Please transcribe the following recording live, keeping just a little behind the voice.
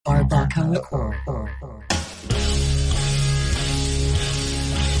What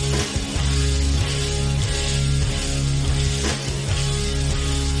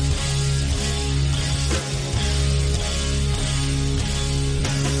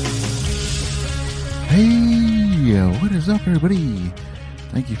is up, everybody?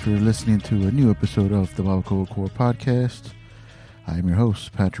 Thank you for listening to a new episode of the Balco Core podcast. I'm your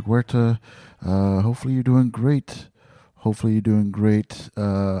host, Patrick Huerta. Hopefully you're doing great.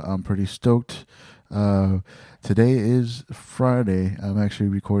 I'm pretty stoked. Today is Friday. I'm actually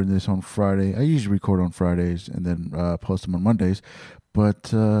recording this on Friday. I usually record on Fridays and then post them on Mondays.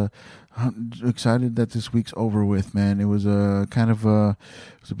 But I'm excited that this week's over with, man. It was a bit of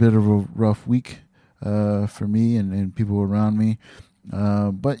a rough week for me and people around me.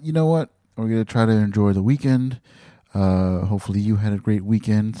 But you know what? We're going to try to enjoy the weekend. Hopefully you had a great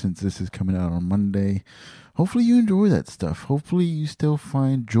weekend since this is coming out on Monday. Hopefully you enjoy that stuff. Hopefully you still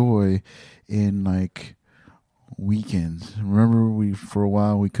find joy in like weekends. Remember for a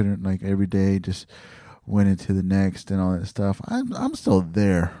while we couldn't like every day just went into the next and all that stuff. I'm still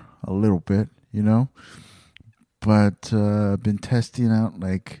there a little bit, you know, but I've been testing out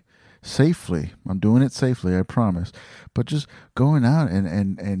like safely. I'm doing it safely, I promise. But just going out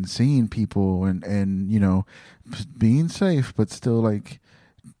and seeing people and you know, being safe, but still like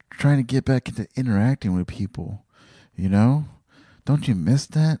trying to get back into interacting with people, you know? Don't you miss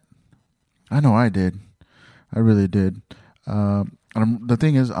that? I know I did. I really did. The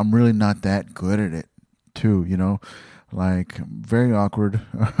thing is, I'm really not that good at it too, you know? Like, very awkward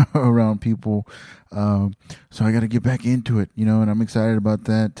around people. So I got to get back into it, you know, and I'm excited about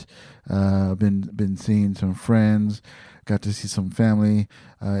that. I've been seeing some friends, got to see some family.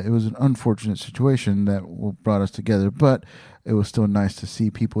 It was an unfortunate situation that brought us together, but it was still nice to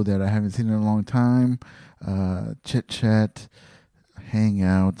see people that I haven't seen in a long time, chit-chat, hang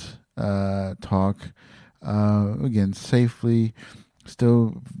out, talk, again, safely,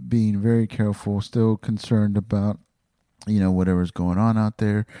 still being very careful, still concerned about, you know, whatever's going on out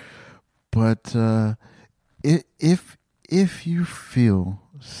there. But if you feel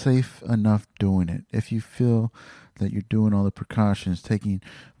safe enough doing it, if you feel that you're doing all the precautions, taking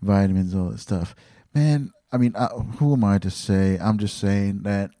vitamins, all that stuff, man, I mean, who am I to say? I'm just saying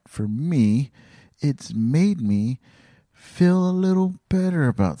that for me, it's made me feel a little better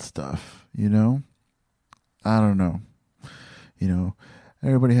about stuff, you know? I don't know. You know,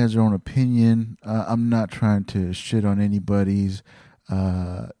 everybody has their own opinion. I'm not trying to shit on anybody's,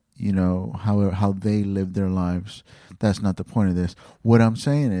 you know, how they live their lives. That's not the point of this. What I'm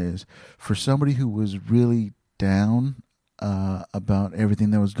saying is, for somebody who was really down about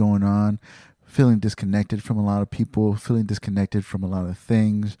everything that was going on, feeling disconnected from a lot of people, feeling disconnected from a lot of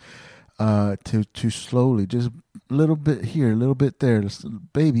things, to slowly, just a little bit here, a little bit there,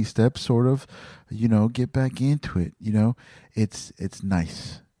 baby steps, sort of, you know, get back into it. You know, it's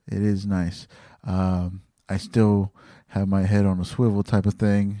nice. It is nice. I still have my head on a swivel type of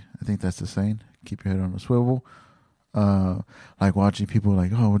thing. I think that's the saying. Keep your head on a swivel. Like watching people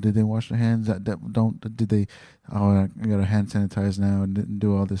like, oh, did they wash their hands? Did they? Oh, I got a hand sanitizer now and didn't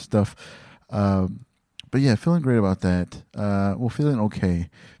do all this stuff. But yeah, feeling great about that. Feeling okay,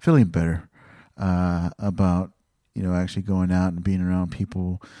 feeling better about, you know, actually going out and being around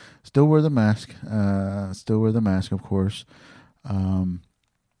people. Still wear the mask. Of course. I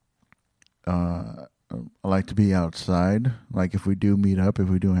like to be outside. Like if we do meet up, if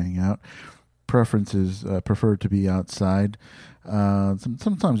we do hang out, prefer to be outside.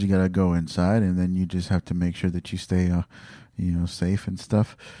 Sometimes you gotta go inside, and then you just have to make sure that you stay, you know, safe and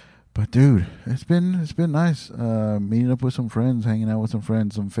stuff. But dude, it's been nice meeting up with some friends, hanging out with some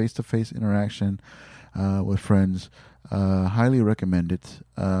friends, some face-to-face interaction with friends. Highly recommend it.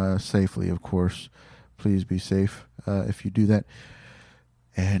 Safely, of course. Please be safe if you do that.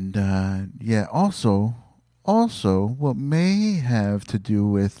 And yeah, also, what may have to do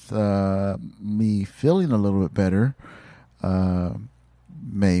with me feeling a little bit better,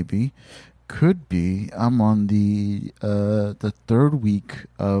 maybe, could be, I'm on the third week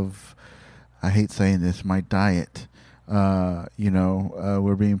of, I hate saying this, my diet. You know,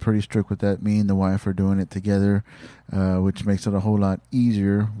 we're being pretty strict with that. Me and the wife are doing it together, which makes it a whole lot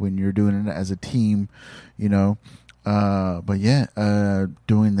easier when you're doing it as a team, you know. But yeah,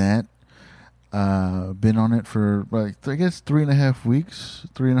 doing that. Been on it for like, I guess 3.5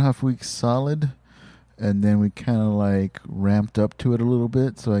 weeks solid. And then we kind of like ramped up to it a little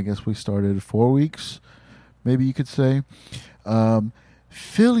bit. So I guess we started 4 weeks, maybe you could say.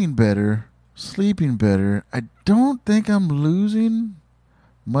 Feeling better, sleeping better. I don't think I'm losing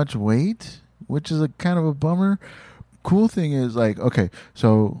much weight, which is a kind of a bummer. cool thing is like, okay,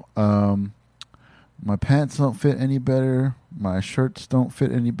 so my pants don't fit any better, my shirts don't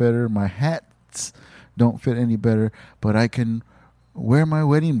fit any better, my hats don't fit any better, but I can wear my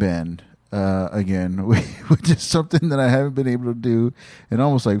wedding band again, which is something that I haven't been able to do in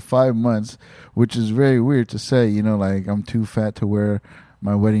almost like 5 months, which is very weird to say. Like I'm too fat to wear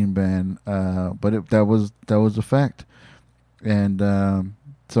my wedding band, but that was a fact, and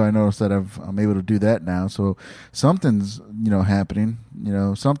so I noticed that I'm able to do that now. So something's happening.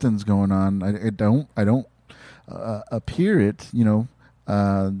 Something's going on. I don't appear it.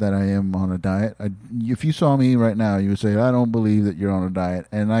 That I am on a diet. If you saw me right now, you would say, I don't believe that you're on a diet.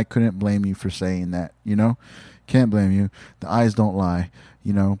 And I couldn't blame you for saying that, Can't blame you. The eyes don't lie,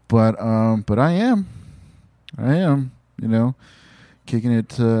 But I am. Kicking it,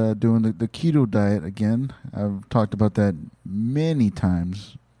 doing the keto diet again. I've talked about that many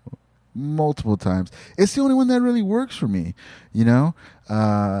times, multiple times. It's the only one that really works for me,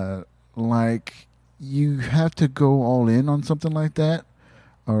 Like, you have to go all in on something like that,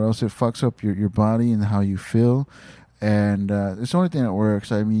 or else it fucks up your body and how you feel. And it's the only thing that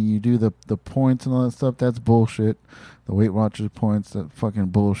works. I mean, you do the points and all that stuff. That's bullshit. The Weight Watchers points, that fucking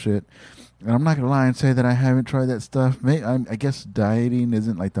bullshit. And I'm not gonna lie and say that I haven't tried that stuff. I guess dieting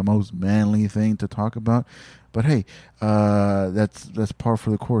isn't like the most manly thing to talk about, but hey, that's par for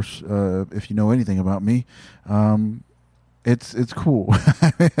the course. If you know anything about me, it's cool.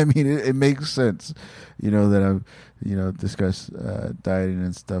 I mean, it makes sense, that I've discussed dieting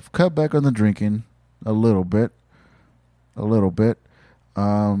and stuff. Cut back on the drinking a little bit.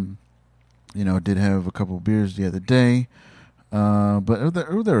 Did have a couple of beers the other day. But are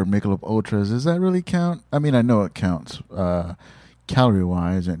there Michelob Ultras? Does that really count? I mean, I know it counts calorie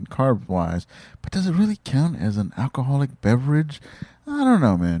wise and carb wise, but does it really count as an alcoholic beverage? I don't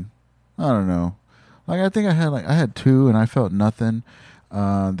know, man. I don't know. Like, I think I had two and I felt nothing.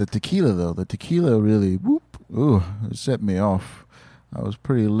 The tequila though, really it set me off. I was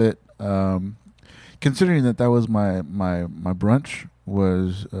pretty lit. Considering that was my brunch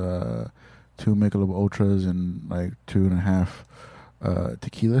was 2 Michelob Ultras and like 2.5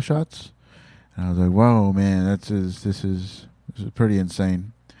 tequila shots, and I was like, "Whoa, man, this is pretty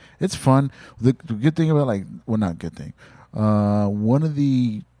insane." It's fun. The good thing about not good thing. One of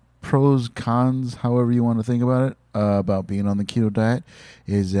the pros, cons, however you want to think about it, about being on the keto diet,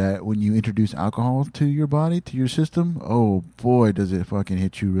 is that when you introduce alcohol to your body, to your system, oh boy, does it fucking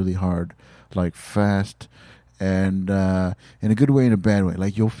hit you really hard, like fast, and in a good way and a bad way.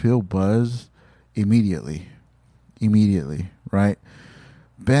 Like, you'll feel buzz immediately, right?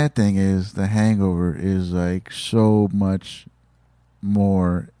 Bad thing is the hangover is like so much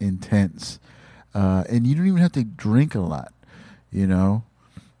more intense, and you don't even have to drink a lot, you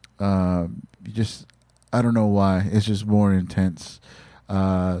just, I don't know why, it's just more intense,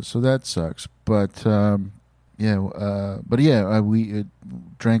 so that sucks. But we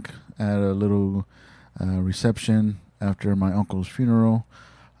drank at a little reception after my uncle's funeral,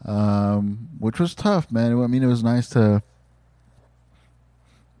 which was tough, man. I mean, it was nice to.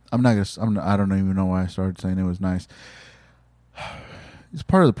 I don't even know why I started saying it was nice. It's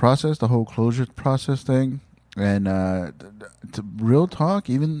part of the process, the whole closure process thing, and to real talk,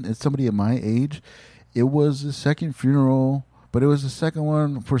 even as somebody at my age, it was the second funeral, but it was the second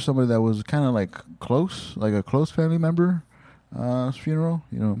one for somebody that was kind of like close, like a close family member, funeral.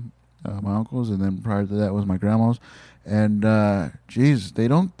 My uncle's, and then prior to that was my grandma's, and geez, they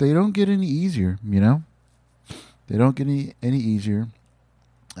don't get any easier. They don't get any easier.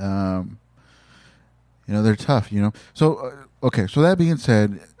 They're tough. So okay. So that being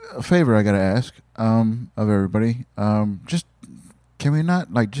said, a favor I gotta ask of everybody. Just can we not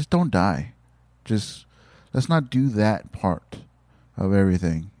just don't die? Just let's not do that part of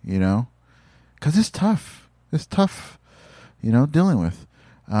everything. Because it's tough. It's tough. Dealing with.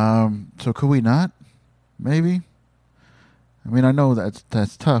 So could we not? Maybe. I mean, I know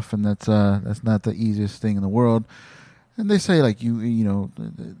that's tough, and that's not the easiest thing in the world. And they say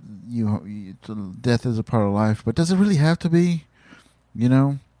death is a part of life, but does it really have to be?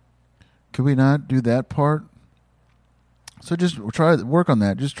 Could we not do that part? So just work on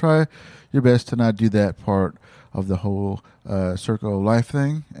that. Just try your best to not do that part of the whole circle of life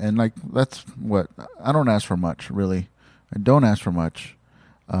thing. And that's what I don't ask for much, really. I don't ask for much.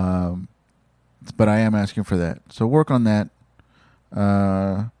 But I am asking for that. So work on that.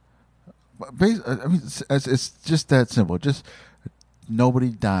 I mean, it's just that simple. Just nobody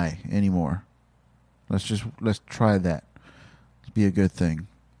die anymore. Let's try that. It'd be a good thing.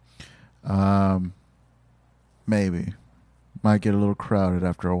 Maybe might get a little crowded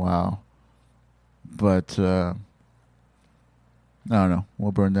after a while, but I don't know.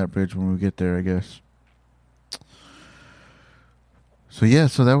 We'll burn that bridge when we get there, I guess. So yeah,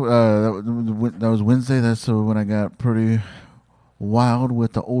 so that was Wednesday. That's when I got pretty wild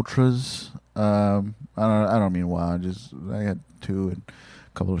with the ultras. I don't mean wild. Just I had two and a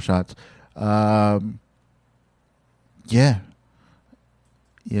couple of shots. Um, yeah,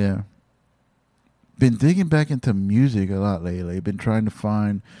 yeah. Been digging back into music a lot lately. Been trying to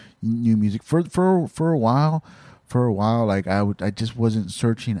find new music for a while. For a while, like I just wasn't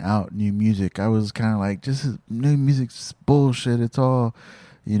searching out new music. I was kind of like, just new music's bullshit. It's all,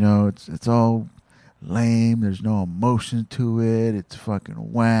 it's all lame. There's no emotion to it. It's fucking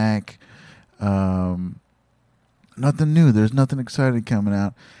whack. Um, Nothing new. There's nothing exciting coming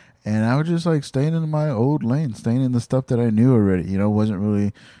out. And I was just like staying in my old lane, staying in the stuff that I knew already. Wasn't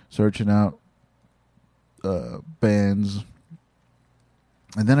really searching out bands.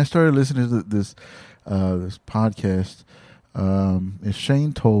 And then I started listening to this podcast. It's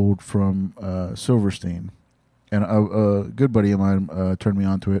Shane Told from Silverstein, and a good buddy of mine turned me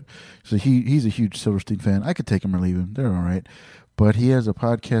on to it. So he's a huge Silverstein fan. I could take him or leave him; they're all right. But he has a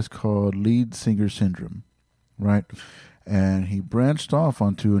podcast called Lead Singer Syndrome, right? And he branched off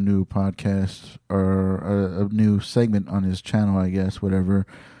onto a new podcast or a new segment on his channel, I guess, whatever,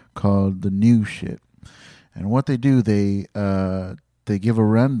 called The New Shit. And what they do, they give a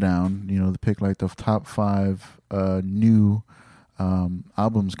rundown. They pick like the top five new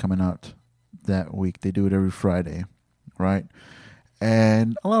albums coming out that week. They do it every Friday, right?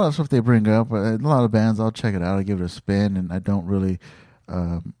 And a lot of stuff they bring up, a lot of bands, I'll check it out. I give it a spin, and I don't really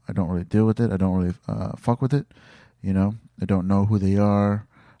deal with it. I don't really fuck with it. I don't know who they are.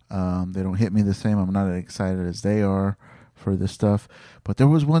 They don't hit me the same. I'm not as excited as they are for this stuff. But there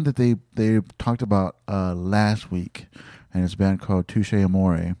was one that they talked about last week, and it's a band called Touche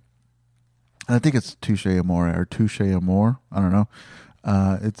Amore. And I think it's Touche Amore or Touche Amore. I don't know.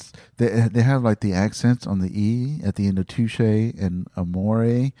 It's they have like the accents on the E at the end of Touche and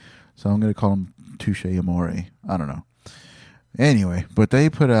Amore, so I'm gonna call them Touche Amore. I don't know. Anyway, but they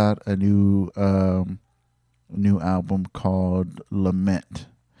put out a new album called Lament,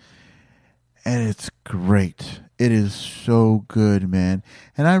 and it's great. It is so good, man.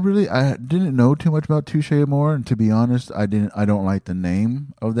 And I didn't know too much about Touche Amore, and to be honest, I don't like the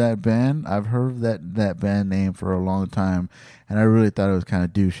name of that band. I've heard that band name for a long time, and I really thought it was kind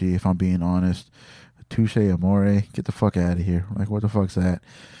of douchey, if I'm being honest. Touche Amore, get the fuck out of here. Like, what the fuck's that?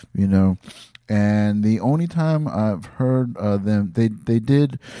 And the only time I've heard them, they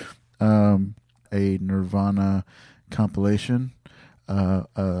did a Nirvana compilation.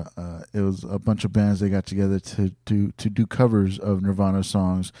 It was a bunch of bands they got together to do covers of Nirvana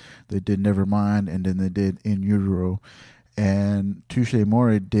songs. They did Nevermind, and then they did In Utero. And Touche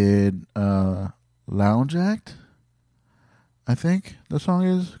Amore did Lounge Act, I think the song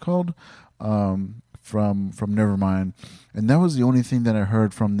is called, from Nevermind. And that was the only thing that I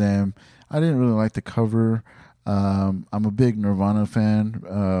heard from them. I didn't really like the cover. I'm a big Nirvana fan,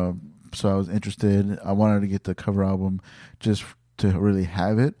 so I was interested. I wanted to get the cover album just to really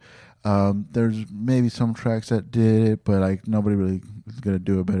have it. There's maybe some tracks that did it, but like nobody really is gonna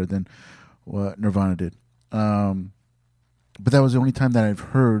do it better than what Nirvana did. But that was the only time that I've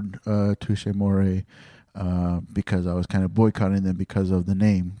heard Touche Amore, because I was kind of boycotting them because of the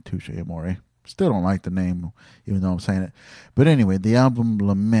name Touche Amore. Still don't like the name, even though I'm saying it. But anyway, the album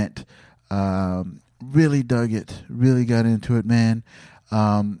Lament, really dug it. Really got into it, man.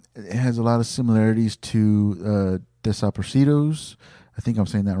 It has a lot of similarities to Desaparecidos. I think I'm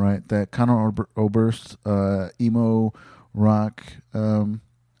saying that right. That Conor Oberst emo rock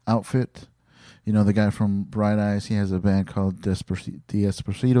outfit. The guy from Bright Eyes. He has a band called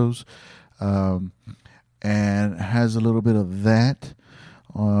Desaparecidos, and has a little bit of that,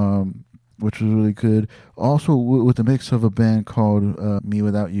 which was really good. Also, with a mix of a band called Me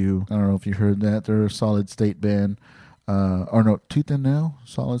Without You. I don't know if you heard that. They're a Solid State band. Or no, Tooth and Nail,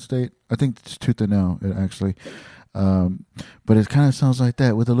 Solid State. I think it's Tooth and Nail, actually. But it kind of sounds like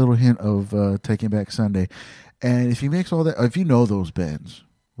that with a little hint of Taking Back Sunday. And if you mix all that, if you know those bands,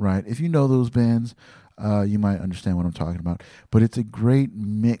 right? If you know those bands, you might understand what I'm talking about. But it's a great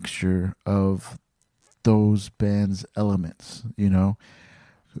mixture of those bands' elements,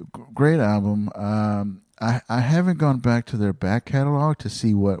 Great album. I haven't gone back to their back catalog to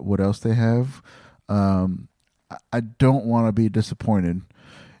see what else they have. I don't want to be disappointed,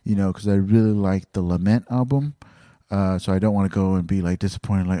 because I really like the Lament album. So I don't want to go and be like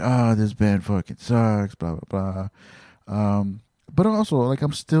disappointed, like, this band fucking sucks, blah blah blah. But also, like,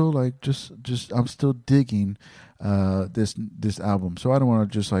 I'm still like just I'm still digging this album. So I don't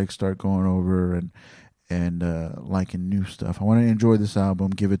want to just like start going over and liking new stuff. I want to enjoy this album,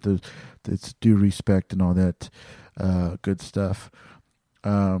 give it its due respect and all that good stuff.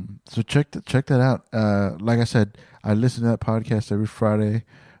 So check that out. Like I said, I listen to that podcast every Friday.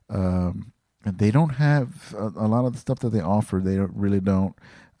 And they don't have a lot of the stuff that they offer. They don't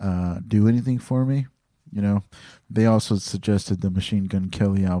do anything for me. You know, they also suggested the Machine Gun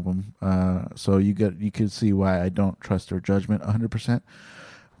Kelly album. So you could see why I don't trust their judgment 100%.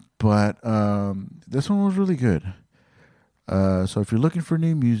 But this one was really good. So if you're looking for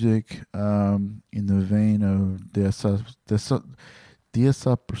new music, in the vein of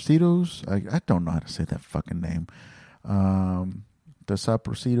Desaparecidos, I don't know how to say that fucking name.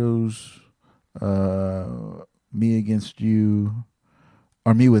 Desaparecidos, Me Against You,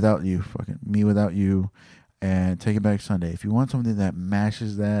 or Me Without You, fucking Me Without You, and Take It Back Sunday. If you want something that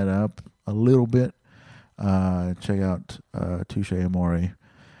mashes that up a little bit, check out Touche Amore,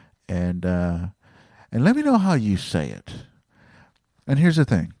 and let me know how you say it. And here's the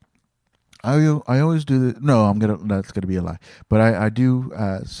thing. I always do the no. That's gonna be a lie. But I do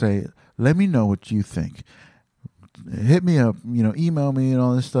say, let me know what you think. Hit me up, email me and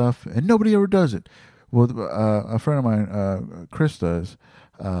all this stuff, and nobody ever does it. Well, a friend of mine, Chris, does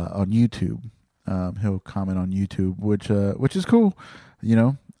on YouTube. He'll comment on YouTube, which is cool.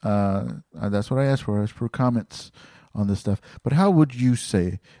 That's what I ask for. I ask for comments on this stuff. But how would you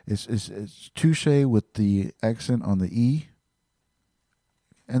say is touche with the accent on the e?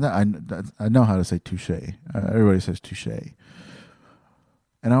 And I know how to say touche. Everybody says touche.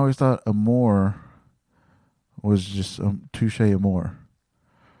 And I always thought amore was just touche amore.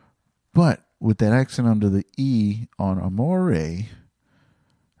 But with that accent under the E on amore, is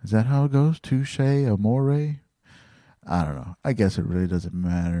that how it goes? Touche amore? I don't know. I guess it really doesn't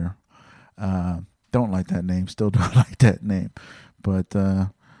matter. Don't like that name. Still don't like that name. But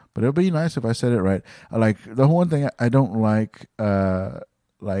it'll be nice if I said it right. Like the one thing I don't like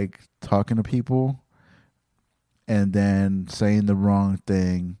talking to people and then saying the wrong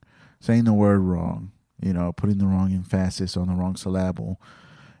thing, saying the word wrong, putting the wrong emphasis on the wrong syllable.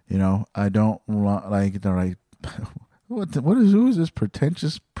 I don't like, they're like, who is this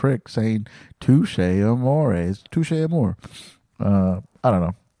pretentious prick saying touche amore? It's touche amore. I don't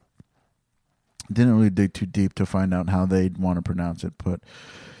know. Didn't really dig too deep to find out how they'd want to pronounce it, but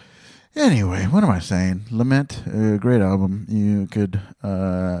anyway, what am I saying? Lament, a great album. You could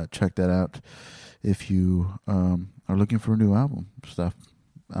check that out if you are looking for a new album stuff.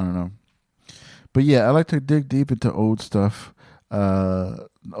 I don't know. But yeah, I like to dig deep into old stuff that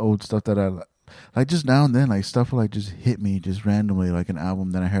I like. Just now and then, like stuff will like just hit me just randomly, like an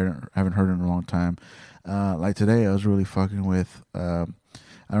album that I haven't heard in a long time. Like today, I was really fucking with. I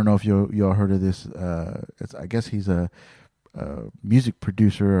don't know if y'all heard of this. I guess he's a music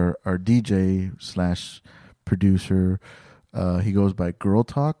producer or DJ / producer. He goes by Girl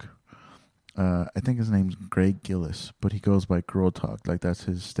Talk. I think his name's Greg Gillis, but he goes by Girl Talk. Like that's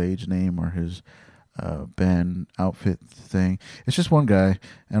his stage name or his band outfit thing. It's just one guy,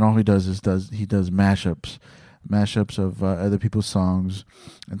 and all he does is mashups of other people's songs.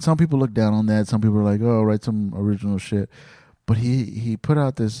 And some people look down on that. Some people are like, "Oh, write some original shit." But he put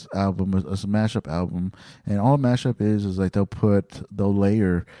out this album, a mashup album, and all a mashup is like they'll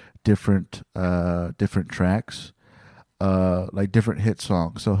layer different tracks, like different hit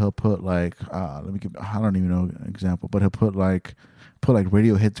songs. So he'll put like I don't even know an example, but he'll put like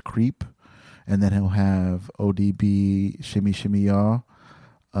Radiohead's "Creep," and then he'll have ODB "Shimmy Shimmy Y'all"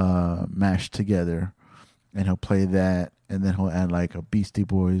 mashed together, and he'll play that, and then he'll add like a Beastie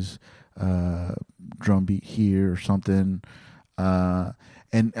Boys drum beat here or something. And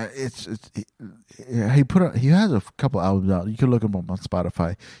he has a couple albums out. You can look him up on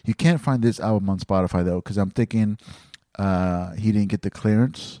Spotify. You can't find this album on Spotify though, because I'm thinking he didn't get the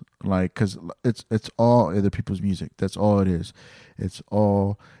clearance, like, because it's all other people's music. That's all it is. It's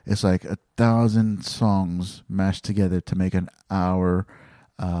like 1,000 songs mashed together to make an hour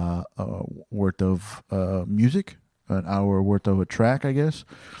worth of music, an hour worth of a track, I guess.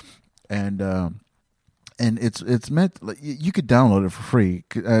 And it's meant, like, you could download it for free.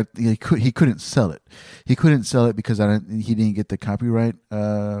 He couldn't sell it. He couldn't sell it because he didn't get the copyright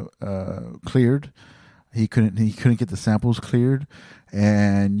cleared. He couldn't get the samples cleared,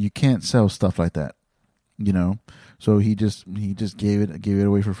 and you can't sell stuff like that, So he just gave it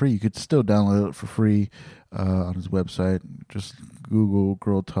away for free. You could still download it for free on his website. Just Google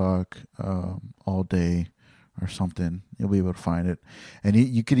Girl Talk all day or something. You'll be able to find it. And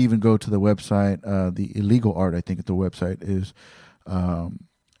you could even go to the website, the Illegal Art, I think the website is,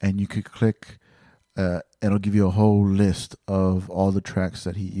 and you could click, it'll give you a whole list of all the tracks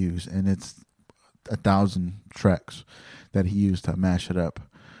that he used. And it's 1,000 tracks that he used to mash it up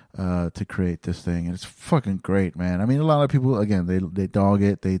to create this thing, and it's fucking great, man. I mean, a lot of people, again, they dog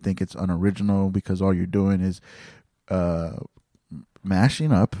it. They think it's unoriginal because all you're doing is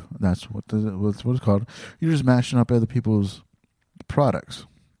mashing up. That's what it's called. You're just mashing up other people's products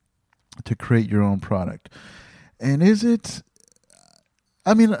to create your own product. And is it?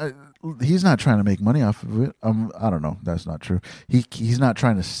 I mean, he's not trying to make money off of it. I don't know. That's not true. He's not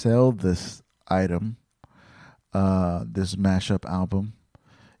trying to sell this item, this mashup album.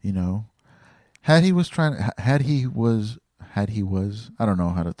 You know, had he was, I don't know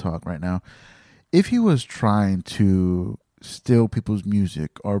how to talk right now. If he was trying to steal people's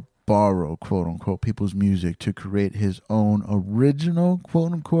music or borrow, quote unquote, people's music to create his own original,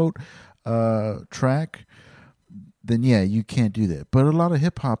 quote unquote, track, then yeah, you can't do that. But a lot of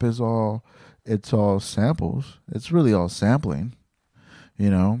hip hop is all samples. It's really all sampling,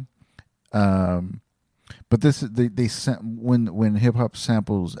 you know. But this when hip hop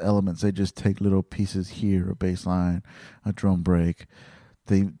samples elements, they just take little pieces here, a bass line, a drum break.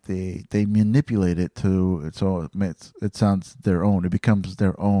 They manipulate it to it sounds their own. It becomes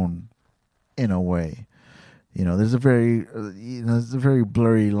their own in a way. You know, there's a very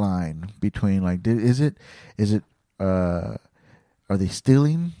blurry line between like, are they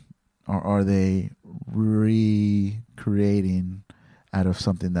stealing or are they recreating out of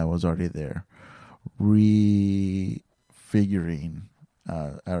something that was already there? Refiguring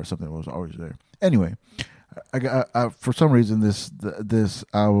out of something that was always there. Anyway, I for some reason this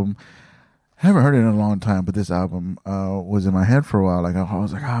album, I haven't heard it in a long time, but this album was in my head for a while. Like I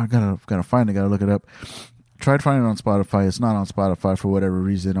was like, I gotta find it, gotta look it up. Tried finding it on Spotify. It's not on Spotify for whatever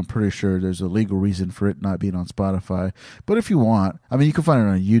reason. I'm pretty sure there's a legal reason for it not being on Spotify. But if you want, I mean, you can find it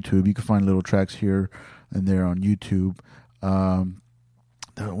on YouTube. You can find little tracks here and there on YouTube.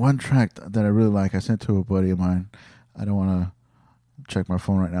 The one track that I really like, I sent to a buddy of mine. I don't want to check my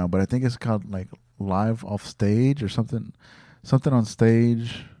phone right now, but I think it's called like Live Off Stage or something on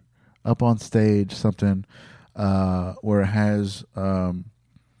stage, up on stage, something where it has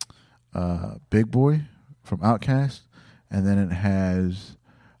Big Boy from Outkast, and then it has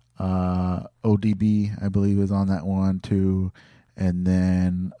ODB, I believe, is on that one too, and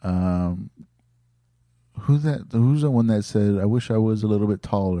then who's the one that said, I wish I was a little bit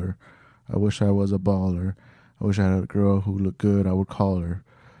taller, I wish I was a baller, I wish I had a girl who looked good, I would call her.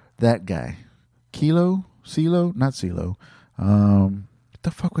 That guy. CeeLo? Not CeeLo. What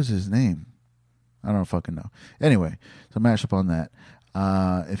the fuck was his name? I don't fucking know. Anyway, so mash up on that.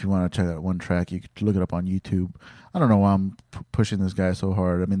 If you want to check out one track, you could look it up on YouTube. I don't know why I'm pushing this guy so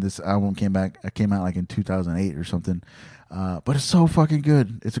hard. I mean, this album came out like in 2008 or something. But it's so fucking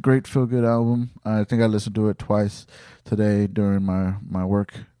good. It's a great feel-good album. I think I listened to it twice today during my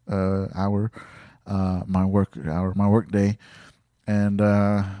work my work day. And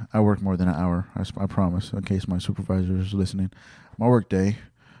I work more than an hour, I promise, in case my supervisor is listening. My work day,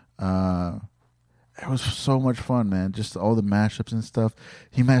 it was so much fun, man. Just all the mashups and stuff.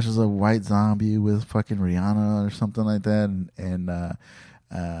 He mashes up White Zombie with fucking Rihanna or something like that, and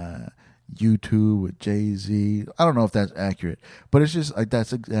U2 with Jay-Z. I don't know if that's accurate, but it's just like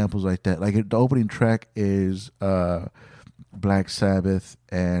that's examples like that. Like the opening track is Black Sabbath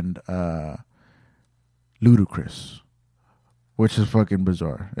and Ludacris, which is fucking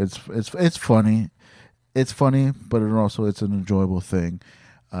bizarre. It's funny. It's funny, but it's an enjoyable thing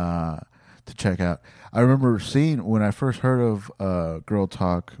to check out. I remember seeing when I first heard of Girl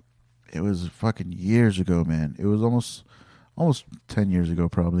Talk. It was fucking years ago, man. It was almost 10 years ago,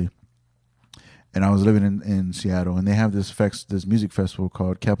 probably. And I was living in Seattle, and they have this music festival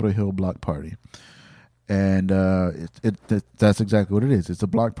called Capitol Hill Block Party, and that's exactly what it is. It's a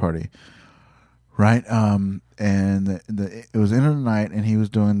block party, right? And it was end of the night, and he was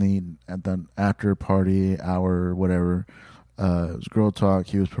doing the after party hour, whatever. It was Girl Talk.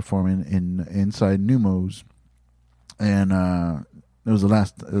 He was performing inside Numos, and it was the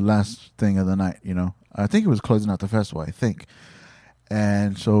last thing of the night. You know, I think it was closing out the festival. I think,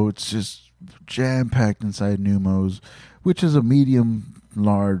 and so it's just jam-packed inside Numos, which is a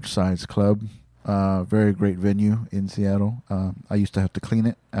large size club. Very great venue in Seattle. I used to have to clean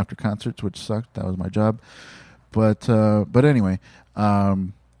it after concerts, which sucked. That was my job. But anyway,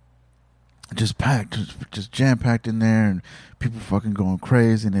 just packed, just jam-packed in there, and people fucking going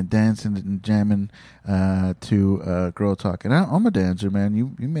crazy and then dancing and jamming to Girl Talk. And I'm a dancer, man.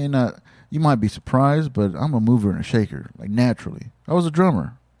 You might be surprised, but I'm a mover and a shaker, like naturally. I was a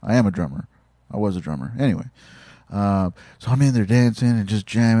drummer. I am a drummer. I was a drummer. Anyway, so I'm in there dancing and just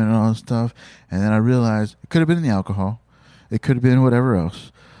jamming and all this stuff. And then I realized it could have been the alcohol. It could have been whatever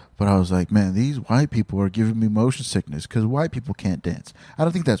else. But I was like, man, these white people are giving me motion sickness because white people can't dance. I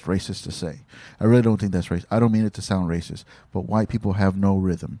don't think that's racist to say. I really don't think that's racist. I don't mean it to sound racist, but white people have no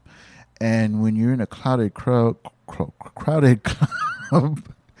rhythm. And when you're in a crowded club, a crowded club,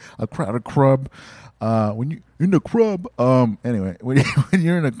 when you in the club, anyway, when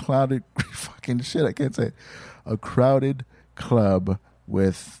you're in a crowded fucking shit, I can't say it, a crowded club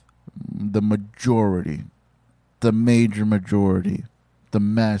with the majority, the major majority, the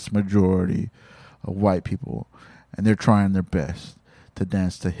mass majority of white people, and they're trying their best to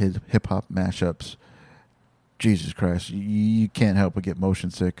dance to hip hop mashups. Jesus Christ, you can't help but get motion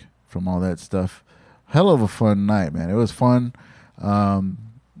sick from all that stuff. Hell of a fun night, man. It was fun.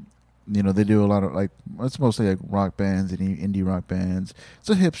 They do a lot of it's mostly like rock bands and indie rock bands. It's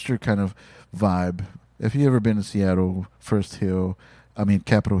a hipster kind of vibe. If you ever been to Seattle,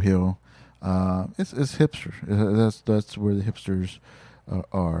 Capitol Hill, it's hipster. That's where the hipsters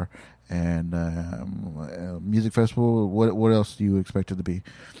are. And music festival. What else do you expect it to be?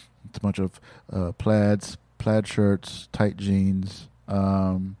 It's a bunch of plaid shirts, tight jeans,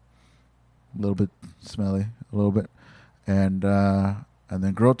 a little bit smelly, a little bit, and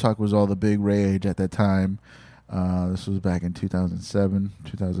then Girl Talk was all the big rage at that time. This was back in 2007,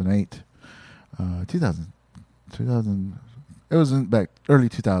 2008, 2000. It was in back early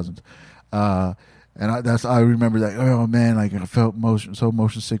 2000s. I remember that. Oh man, like I felt motion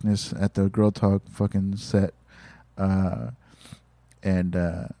sickness at the Girl Talk fucking set, but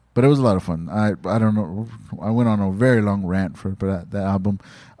it was a lot of fun. I don't know. I went on a very long rant for that album,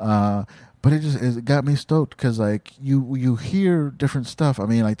 but it got me stoked because like you hear different stuff. I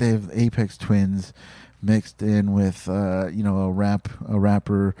mean, like they have Aphex Twins mixed in with a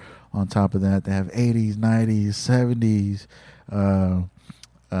rapper on top of that. They have 80s, 90s,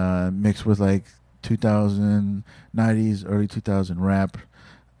 70s mixed with like 2000, 90s, early 2000 rap.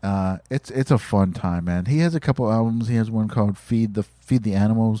 It's a fun time, man. He has a couple albums. He has one called Feed the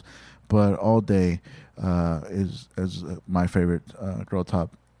Animals, but All Day is my favorite Girl Talk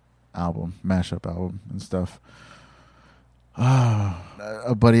album, mashup album and stuff.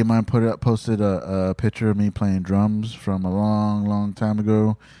 A buddy of mine posted a picture of me playing drums from a long time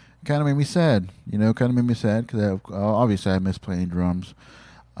ago. Kind of made me sad, because obviously I miss playing drums.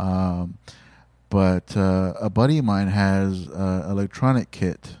 But a buddy of mine has an electronic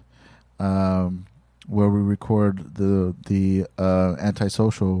kit where we record the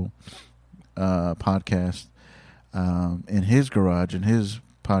Antisocial podcast in his garage, in his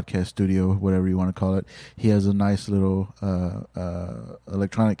podcast studio, whatever you want to call it. He has a nice little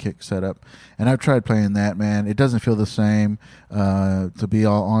electronic kit set up, and I've tried playing that. Man, it doesn't feel the same. To be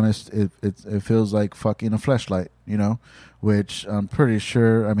all honest, it feels like fucking a fleshlight, which I'm pretty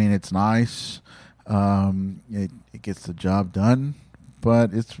sure. I mean, it's nice. It gets the job done,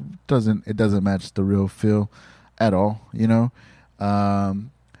 but it doesn't match the real feel at all,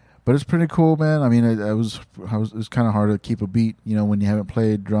 but it's pretty cool, man. I mean, it was kind of hard to keep a beat, when you haven't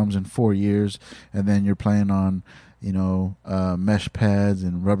played drums in 4 years, and then you're playing on, mesh pads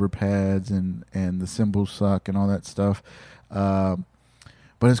and rubber pads, and the cymbals suck and all that stuff. But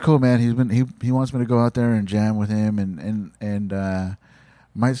it's cool, man. He wants me to go out there and jam with him, and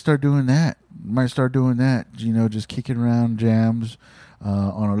might start doing that. Just kicking around jams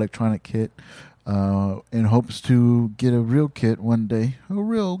on electronic kit. In hopes to get a real kit one day. A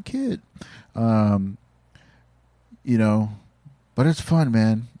real kit. But it's fun,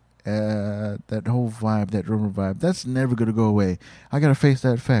 man. That whole vibe, that drummer vibe, that's never going to go away. I got to face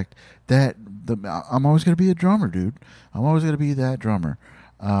that fact. I'm always going to be a drummer, dude. I'm always going to be that drummer.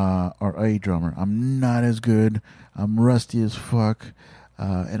 Or a drummer. I'm not as good. I'm rusty as fuck.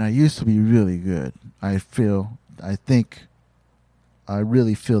 And I used to be really good. I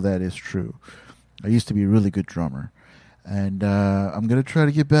really feel that is true. I used to be a really good drummer, and I'm gonna try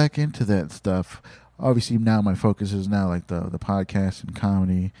to get back into that stuff. Obviously, now my focus is now like the podcast and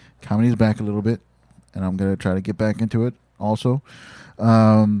comedy. Comedy's back a little bit, and I'm gonna try to get back into it also.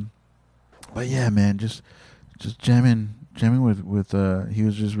 But yeah, man, just jamming with. He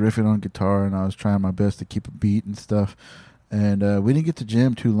was just riffing on guitar, and I was trying my best to keep a beat and stuff. And we didn't get to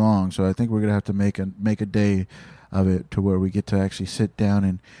jam too long, so I think we're gonna have to make a day of it to where we get to actually sit down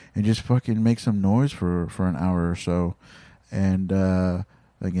and just fucking make some noise for an hour or so. And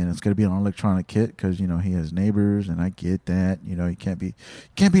again, it's gonna be an electronic kit because he has neighbors, and I get that. You can't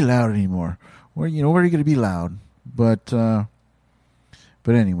be loud anymore. Where are you gonna be loud? But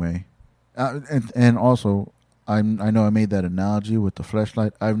anyway, and also. I know I made that analogy with the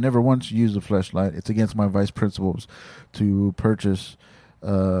fleshlight. I've never once used a fleshlight. It's against my vice principles to purchase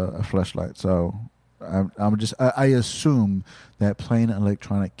a fleshlight. So I assume that plain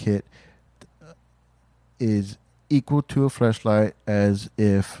electronic kit is equal to a flashlight as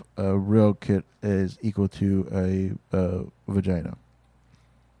if a real kit is equal to a vagina.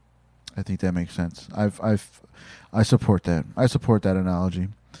 I think that makes sense. I support that. I support that analogy.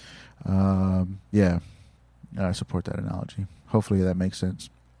 Yeah, I support that analogy. Hopefully that makes sense.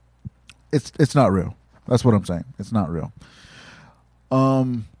 It's not real. That's what I'm saying. It's not real.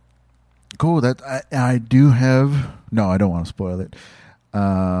 Cool. That I do have. No, I don't want to spoil it.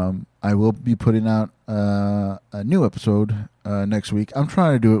 I will be putting out a new episode next week. I'm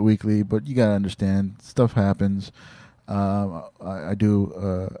trying to do it weekly, but you gotta understand, stuff happens. I do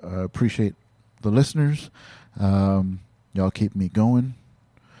appreciate the listeners. Y'all keep me going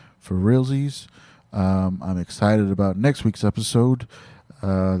for realsies. I'm excited about next week's episode.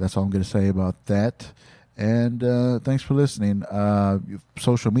 That's all I'm going to say about that. And thanks for listening.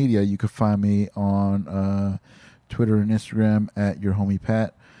 Social media, you can find me on Twitter and Instagram at your homie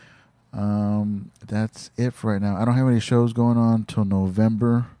Pat. That's it for right now. I don't have any shows going on till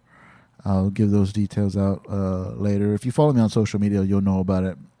November. I'll give those details out later. If you follow me on social media, you'll know about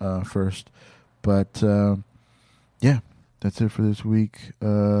it first. But yeah, that's it for this week.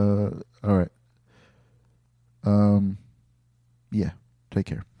 All right. Yeah, take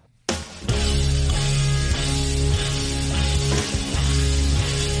care.